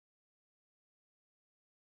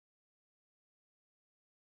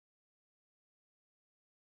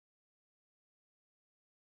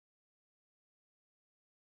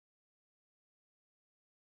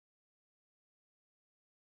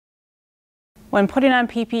When putting on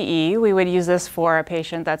PPE, we would use this for a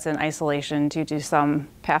patient that's in isolation due to some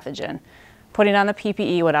pathogen. Putting on the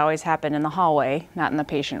PPE would always happen in the hallway, not in the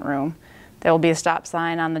patient room. There will be a stop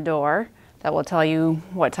sign on the door that will tell you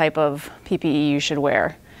what type of PPE you should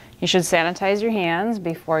wear. You should sanitize your hands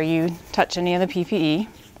before you touch any of the PPE.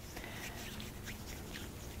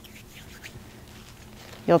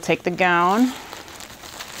 You'll take the gown,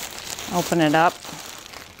 open it up,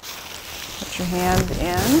 put your hand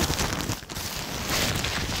in.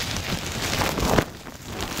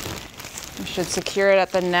 You should secure it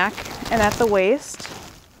at the neck and at the waist.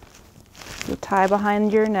 You tie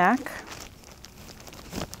behind your neck.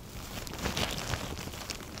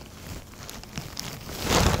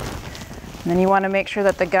 And then you want to make sure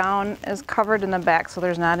that the gown is covered in the back so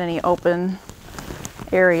there's not any open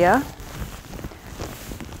area.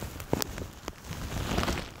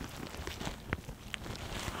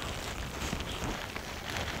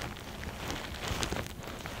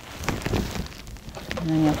 And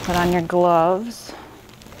then you'll put on your gloves.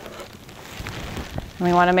 And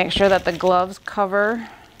we want to make sure that the gloves cover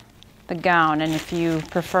the gown. And if you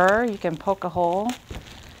prefer, you can poke a hole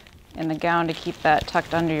in the gown to keep that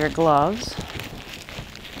tucked under your gloves.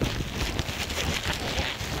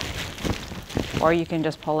 Or you can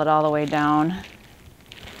just pull it all the way down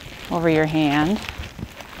over your hand.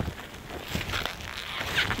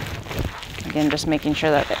 Again, just making sure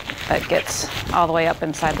that that gets all the way up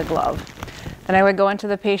inside the glove. Then I would go into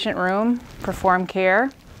the patient room, perform care.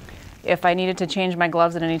 If I needed to change my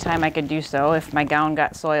gloves at any time, I could do so. If my gown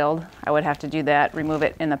got soiled, I would have to do that, remove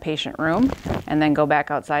it in the patient room, and then go back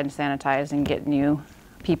outside and sanitize and get new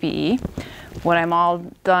PPE. When I'm all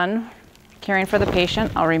done caring for the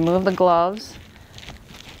patient, I'll remove the gloves,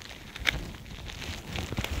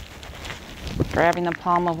 grabbing the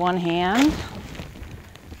palm of one hand,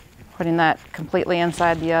 putting that completely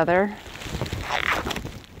inside the other,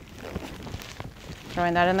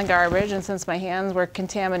 throwing that in the garbage, and since my hands were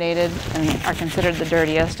contaminated and are considered the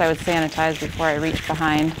dirtiest, I would sanitize before I reach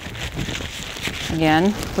behind.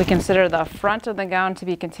 Again, we consider the front of the gown to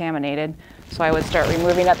be contaminated, so I would start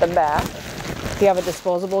removing at the back. If you have a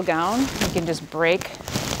disposable gown, you can just break,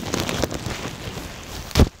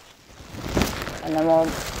 and then we'll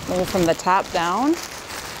move from the top down.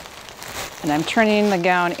 And I'm turning the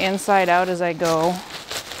gown inside out as I go.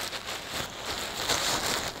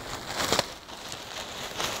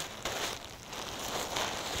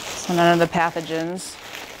 So none of the pathogens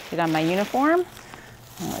get on my uniform.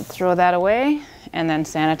 I would throw that away and then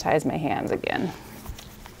sanitize my hands again.